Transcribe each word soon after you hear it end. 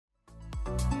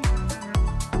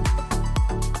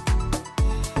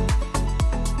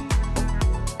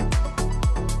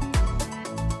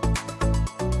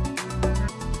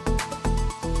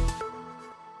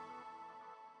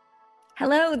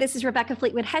Hello, this is Rebecca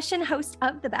Fleetwood Hession, host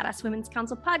of the Badass Women's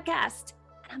Council podcast,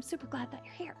 and I'm super glad that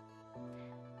you're here.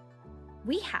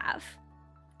 We have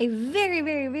a very,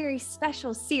 very, very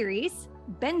special series,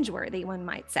 binge-worthy, one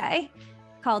might say,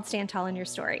 called Stand Tall in Your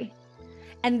Story.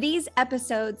 And these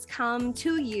episodes come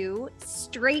to you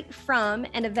straight from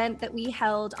an event that we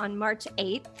held on March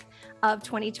 8th of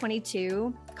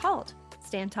 2022 called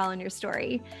Stand Tall in Your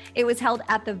Story. It was held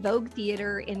at the Vogue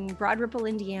Theater in Broad Ripple,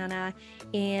 Indiana,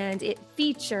 and it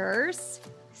features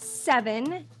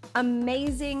 7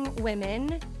 amazing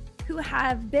women who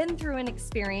have been through an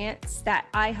experience that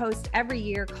I host every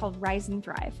year called Rise and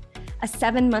Thrive, a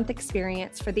 7-month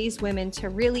experience for these women to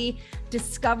really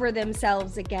discover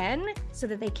themselves again so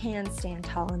that they can stand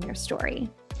tall in their story.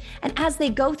 And as they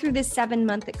go through this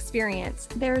 7-month experience,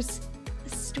 there's a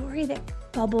story that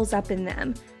bubbles up in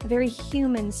them, a very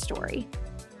human story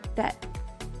that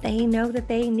they know that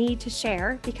they need to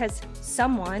share because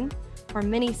someone or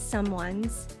many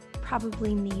someones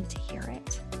probably need to hear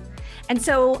it. And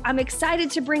so I'm excited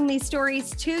to bring these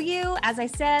stories to you. As I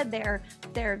said,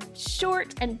 they're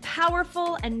short and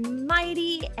powerful and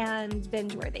mighty and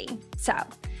binge-worthy. So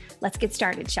let's get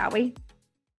started, shall we?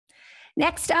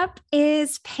 Next up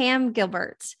is Pam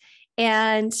Gilbert.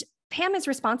 And Pam is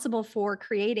responsible for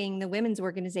creating the women's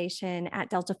organization at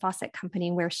Delta Faucet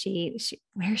Company where she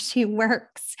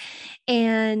works.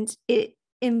 And it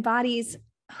embodies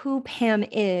who Pam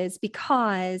is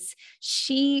because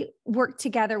she worked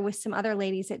together with some other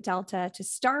ladies at Delta to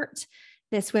start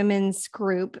this women's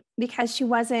group because she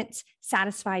wasn't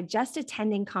satisfied just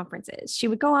attending conferences. She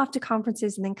would go off to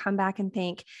conferences and then come back and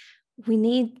think, we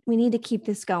need to keep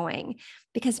this going,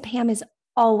 because Pam is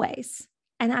always,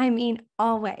 and I mean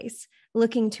always,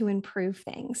 looking to improve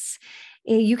things.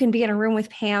 You can be in a room with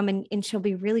Pam and she'll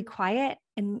be really quiet,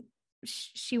 and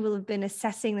she will have been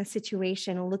assessing the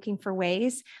situation and looking for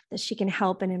ways that she can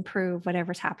help and improve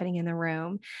whatever's happening in the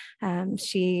room.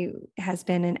 She has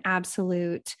been an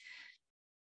absolute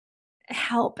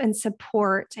help and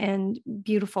support and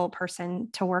beautiful person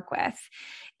to work with.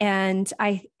 And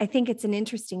I think it's an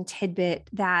interesting tidbit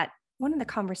that one of the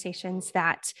conversations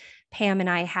that Pam and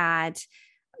I had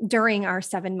during our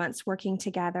 7 months working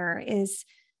together is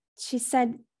she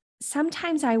said,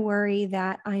 sometimes I worry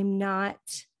that I'm not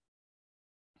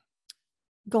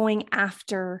going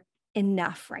after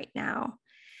enough right now.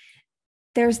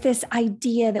 There's this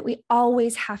idea that we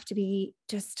always have to be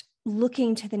just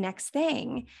looking to the next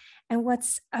thing. And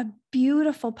what's a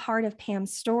beautiful part of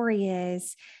Pam's story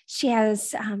is she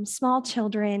has small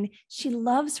children. She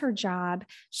loves her job.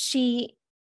 She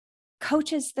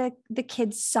coaches the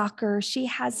kids' soccer. She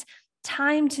has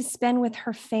time to spend with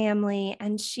her family,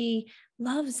 and she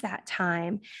loves that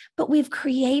time. But we've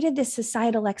created this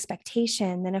societal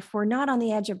expectation that if we're not on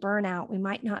the edge of burnout, we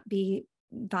might not be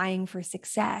vying for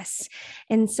success.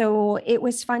 And so it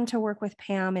was fun to work with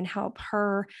Pam and help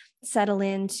her settle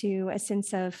into a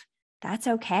sense of that's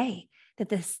okay,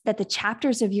 that the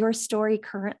chapters of your story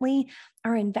currently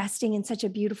are investing in such a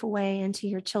beautiful way into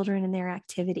your children and their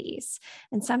activities.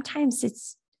 And sometimes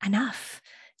it's enough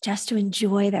just to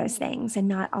enjoy those things and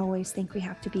not always think we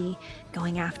have to be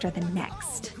going after the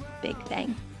next big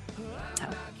thing. So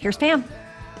here's Pam.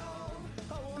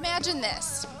 Imagine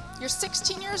this. You're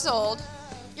 16 years old.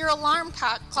 Your alarm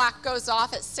clock goes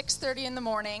off at 6:30 in the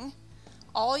morning.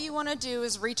 All you want to do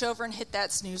is reach over and hit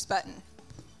that snooze button.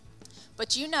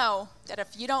 But you know that if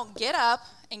you don't get up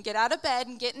and get out of bed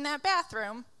and get in that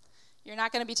bathroom, you're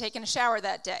not going to be taking a shower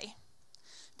that day.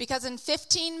 Because in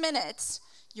 15 minutes,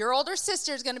 your older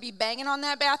sister is going to be banging on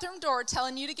that bathroom door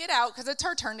telling you to get out because it's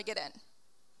her turn to get in.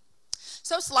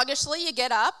 So sluggishly, you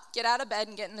get up, get out of bed,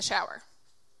 and get in the shower.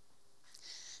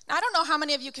 Now, I don't know how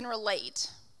many of you can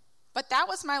relate, but that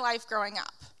was my life growing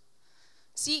up.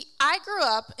 See, I grew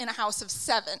up in a house of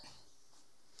 7.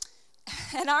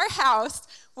 In our house,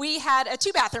 we had a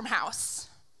 2-bathroom house.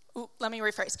 Let me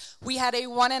rephrase. We had a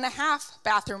 1.5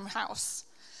 bathroom house.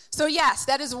 So yes,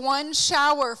 that is 1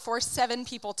 shower for 7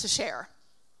 people to share.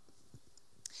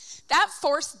 That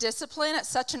forced discipline at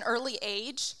such an early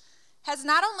age has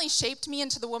not only shaped me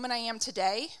into the woman I am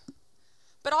today,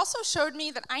 but also showed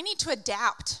me that I need to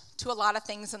adapt to a lot of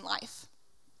things in life.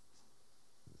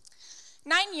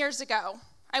 9 years ago,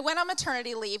 I went on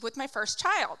maternity leave with my first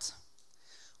child.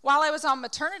 While I was on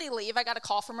maternity leave, I got a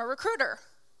call from a recruiter.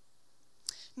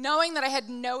 Knowing that I had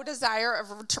no desire of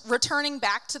returning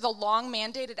back to the long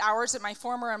mandated hours at my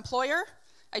former employer,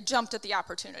 I jumped at the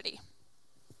opportunity.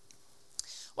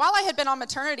 While I had been on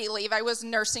maternity leave, I was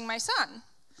nursing my son.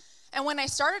 And when I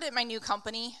started at my new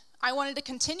company, I wanted to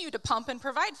continue to pump and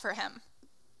provide for him.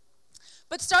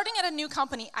 But starting at a new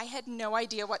company, I had no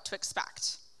idea what to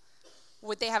expect.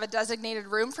 Would they have a designated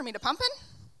room for me to pump in?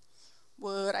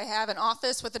 Would I have an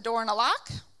office with a door and a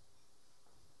lock?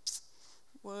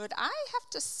 Would I have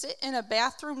to sit in a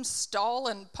bathroom stall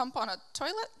and pump on a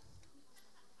toilet?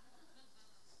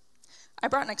 I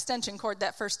brought an extension cord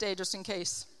that first day just in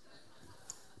case.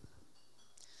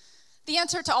 The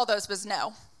answer to all those was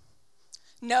no.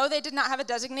 No, they did not have a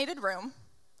designated room.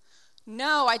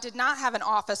 No, I did not have an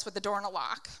office with a door and a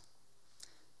lock.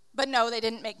 But no, they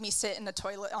didn't make me sit in a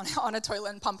toilet on a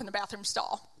toilet and pump in a bathroom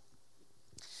stall.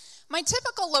 My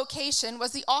typical location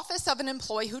was the office of an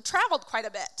employee who traveled quite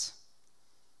a bit.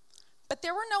 But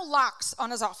there were no locks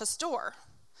on his office door.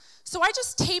 So I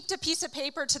just taped a piece of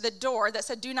paper to the door that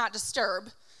said, "Do not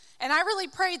disturb." And I really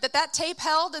prayed that that tape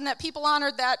held and that people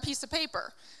honored that piece of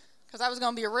paper, because I was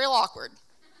going to be real awkward.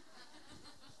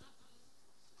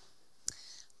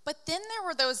 But then there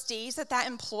were those days that that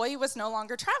employee was no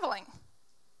longer traveling.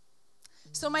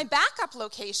 So my backup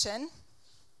location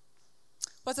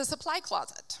was a supply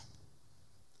closet.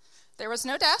 There was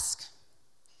no desk.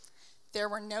 There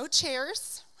were no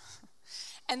chairs.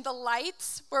 And the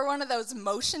lights were one of those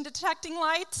motion detecting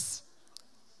lights.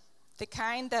 The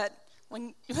kind that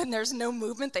when there's no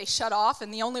movement, they shut off,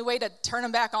 and the only way to turn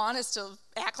them back on is to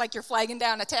act like you're flagging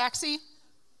down a taxi.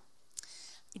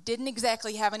 I didn't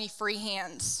exactly have any free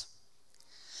hands.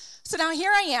 So now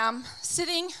here I am,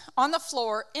 sitting on the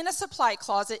floor in a supply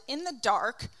closet in the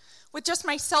dark with just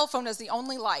my cell phone as the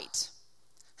only light.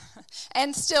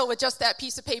 And still with just that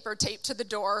piece of paper taped to the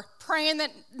door, praying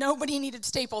that nobody needed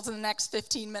staples in the next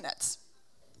 15 minutes.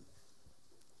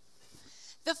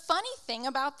 The funny thing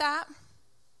about that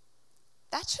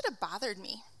should have bothered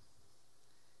me.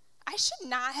 I should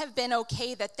not have been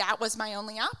okay that that was my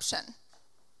only option.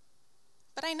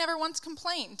 But I never once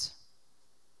complained.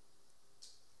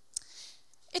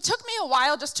 It took me a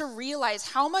while just to realize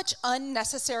how much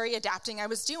unnecessary adapting I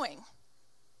was doing.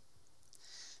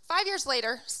 5 years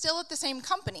later, still at the same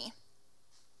company,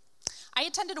 I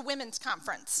attended a women's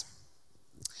conference.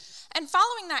 And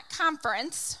following that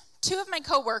conference, 2 of my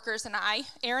coworkers and I,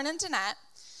 Erin and Danette,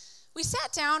 we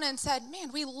sat down and said,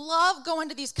 "Man, we love going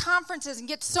to these conferences and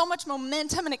get so much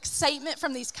momentum and excitement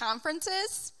from these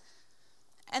conferences.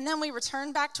 And then we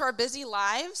return back to our busy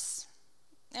lives,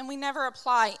 and we never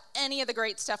apply any of the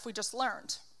great stuff we just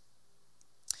learned."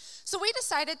 So we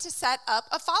decided to set up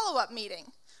a follow-up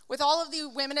meeting with all of the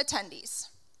women attendees.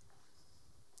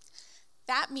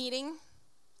 That meeting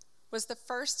was the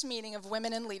first meeting of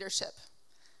women in leadership,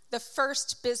 the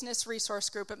first business resource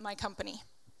group at my company.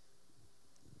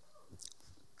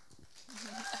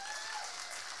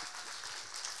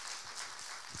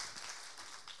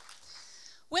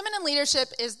 Women in Leadership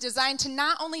is designed to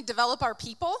not only develop our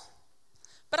people,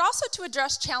 but also to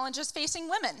address challenges facing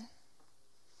women.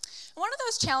 One of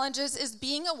those challenges is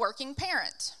being a working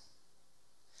parent.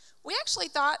 We actually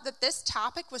thought that this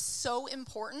topic was so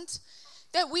important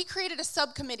that we created a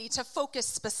subcommittee to focus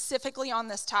specifically on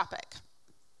this topic.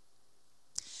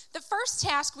 The first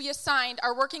task we assigned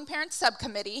our working parent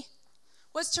subcommittee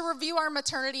was to review our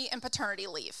maternity and paternity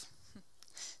leave.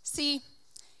 See,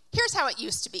 here's how it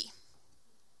used to be.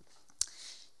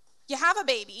 You have a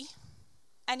baby,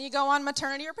 and you go on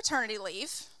maternity or paternity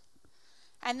leave,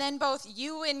 and then both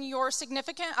you and your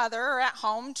significant other are at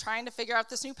home trying to figure out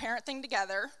this new parent thing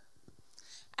together.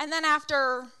 And then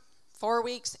after 4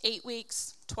 weeks, 8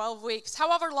 weeks, 12 weeks,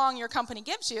 however long your company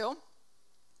gives you,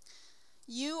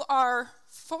 you are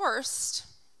forced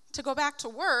to go back to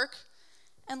work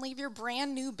and leave your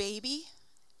brand new baby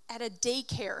at a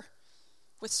daycare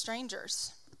with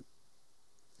strangers.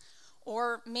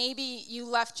 Or maybe you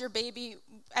left your baby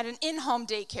at an in-home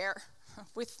daycare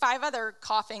with 5 other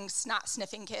coughing,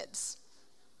 snot-sniffing kids.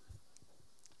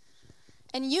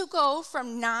 And you go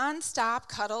from nonstop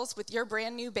cuddles with your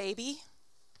brand new baby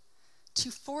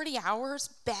to 40 hours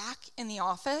back in the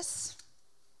office.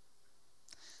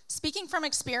 Speaking from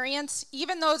experience,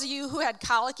 even those of you who had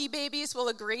colicky babies will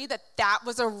agree that that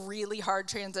was a really hard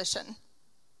transition.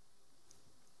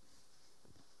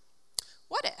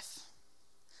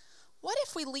 What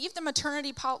if we leave the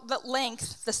maternity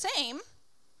length the same,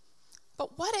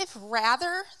 but what if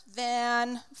rather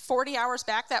than 40 hours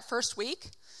back that first week,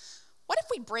 what if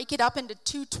we break it up into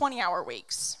 2 20-hour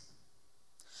weeks?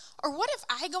 Or what if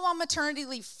I go on maternity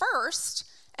leave first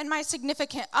and my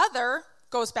significant other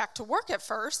goes back to work at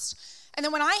first, and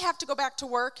then when I have to go back to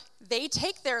work, they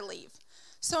take their leave.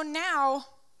 So now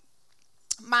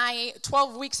my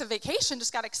 12 weeks of vacation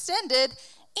just got extended,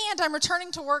 and I'm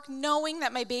returning to work knowing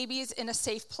that my baby is in a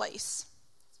safe place.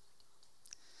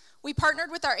 We partnered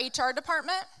with our HR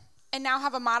department and now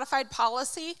have a modified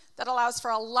policy that allows for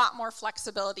a lot more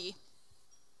flexibility.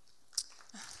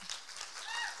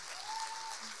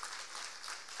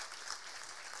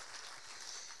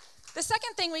 The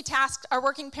second thing we tasked our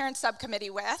working parents subcommittee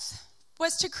with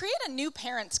was to create a new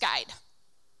parents guide.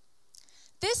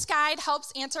 This guide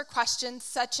helps answer questions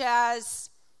such as,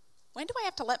 when do I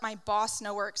have to let my boss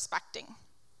know we're expecting?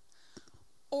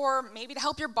 Or maybe to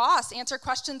help your boss answer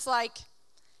questions like,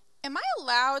 am I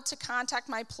allowed to contact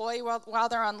my employee while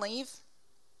they're on leave?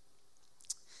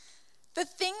 The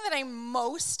thing that I'm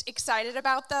most excited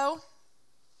about, though,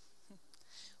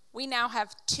 we now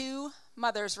have 2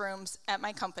 mother's rooms at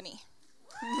my company.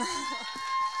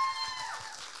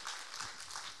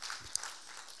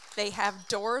 They have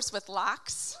doors with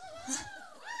locks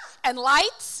and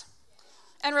lights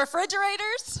and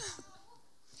refrigerators.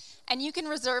 And you can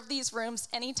reserve these rooms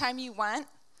anytime you want,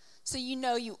 so you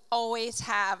know you always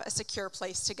have a secure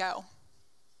place to go.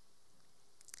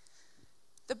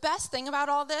 The best thing about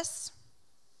all this,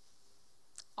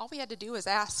 all we had to do was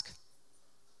ask.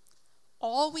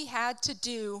 All we had to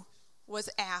do was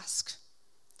ask.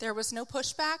 There was no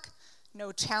pushback,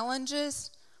 no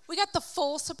challenges. We got the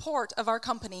full support of our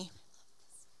company.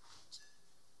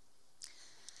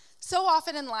 So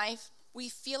often in life, we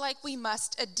feel like we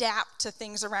must adapt to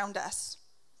things around us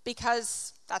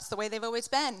because that's the way they've always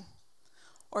been,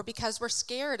 or because we're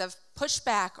scared of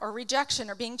pushback or rejection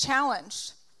or being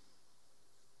challenged.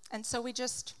 And so we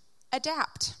just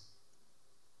adapt.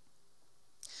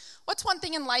 What's one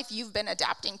thing in life you've been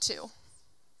adapting to?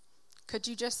 Could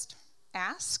you just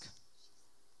ask?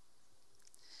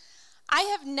 I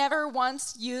have never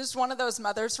once used one of those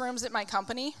mother's rooms at my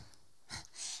company.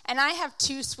 And I have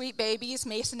 2 sweet babies,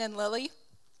 Mason and Lily.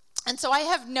 And so I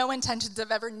have no intentions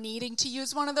of ever needing to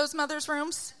use one of those mother's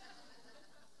rooms.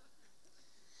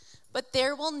 But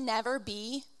there will never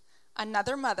be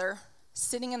another mother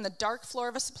sitting in the dark floor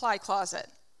of a supply closet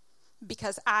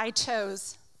because I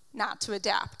chose not to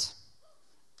adapt.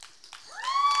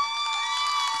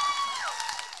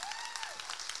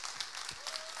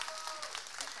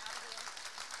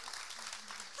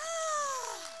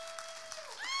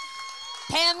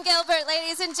 Pam Gilbert,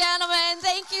 ladies and gentlemen,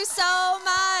 thank you so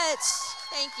much.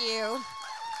 Thank you.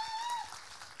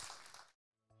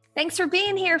 Thanks for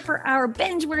being here for our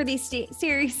binge-worthy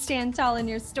series, Stand Tall in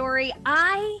Your Story.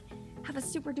 I have a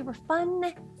super duper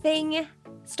fun thing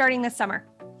starting this summer.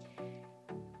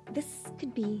 This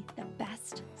could be the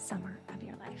best summer of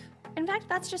your life. In fact,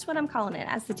 that's just what I'm calling it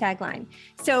as the tagline.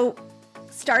 So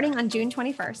starting on June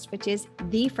 21st, which is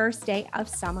the first day of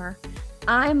summer,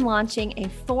 I'm launching a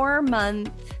 4-month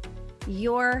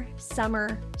Your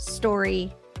Summer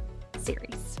Story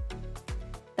series.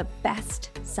 The best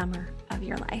summer of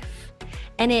your life.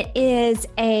 And it is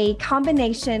a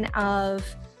combination of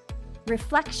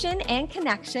reflection and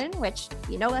connection, which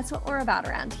you know that's what we're about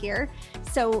around here.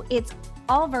 So it's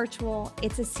all virtual.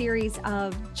 It's a series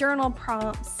of journal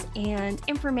prompts and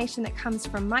information that comes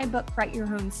from my book, Write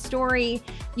Your Own Story.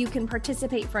 You can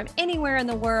participate from anywhere in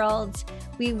the world.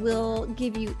 We will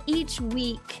give you each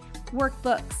week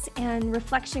workbooks and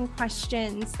reflection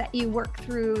questions that you work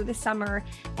through the summer.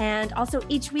 And also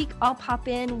each week I'll pop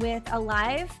in with a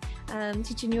live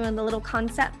teaching you on the little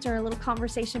concept or a little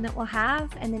conversation that we'll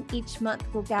have. And then each month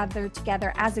we'll gather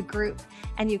together as a group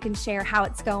and you can share how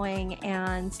it's going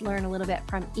and learn a little bit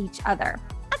from each other.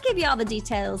 I'll give you all the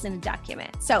details in a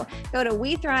document. So go to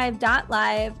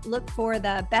wethrive.live, look for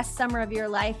the best summer of your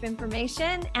life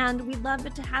information, and we'd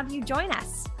love to have you join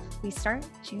us. We start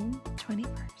June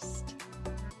 21st.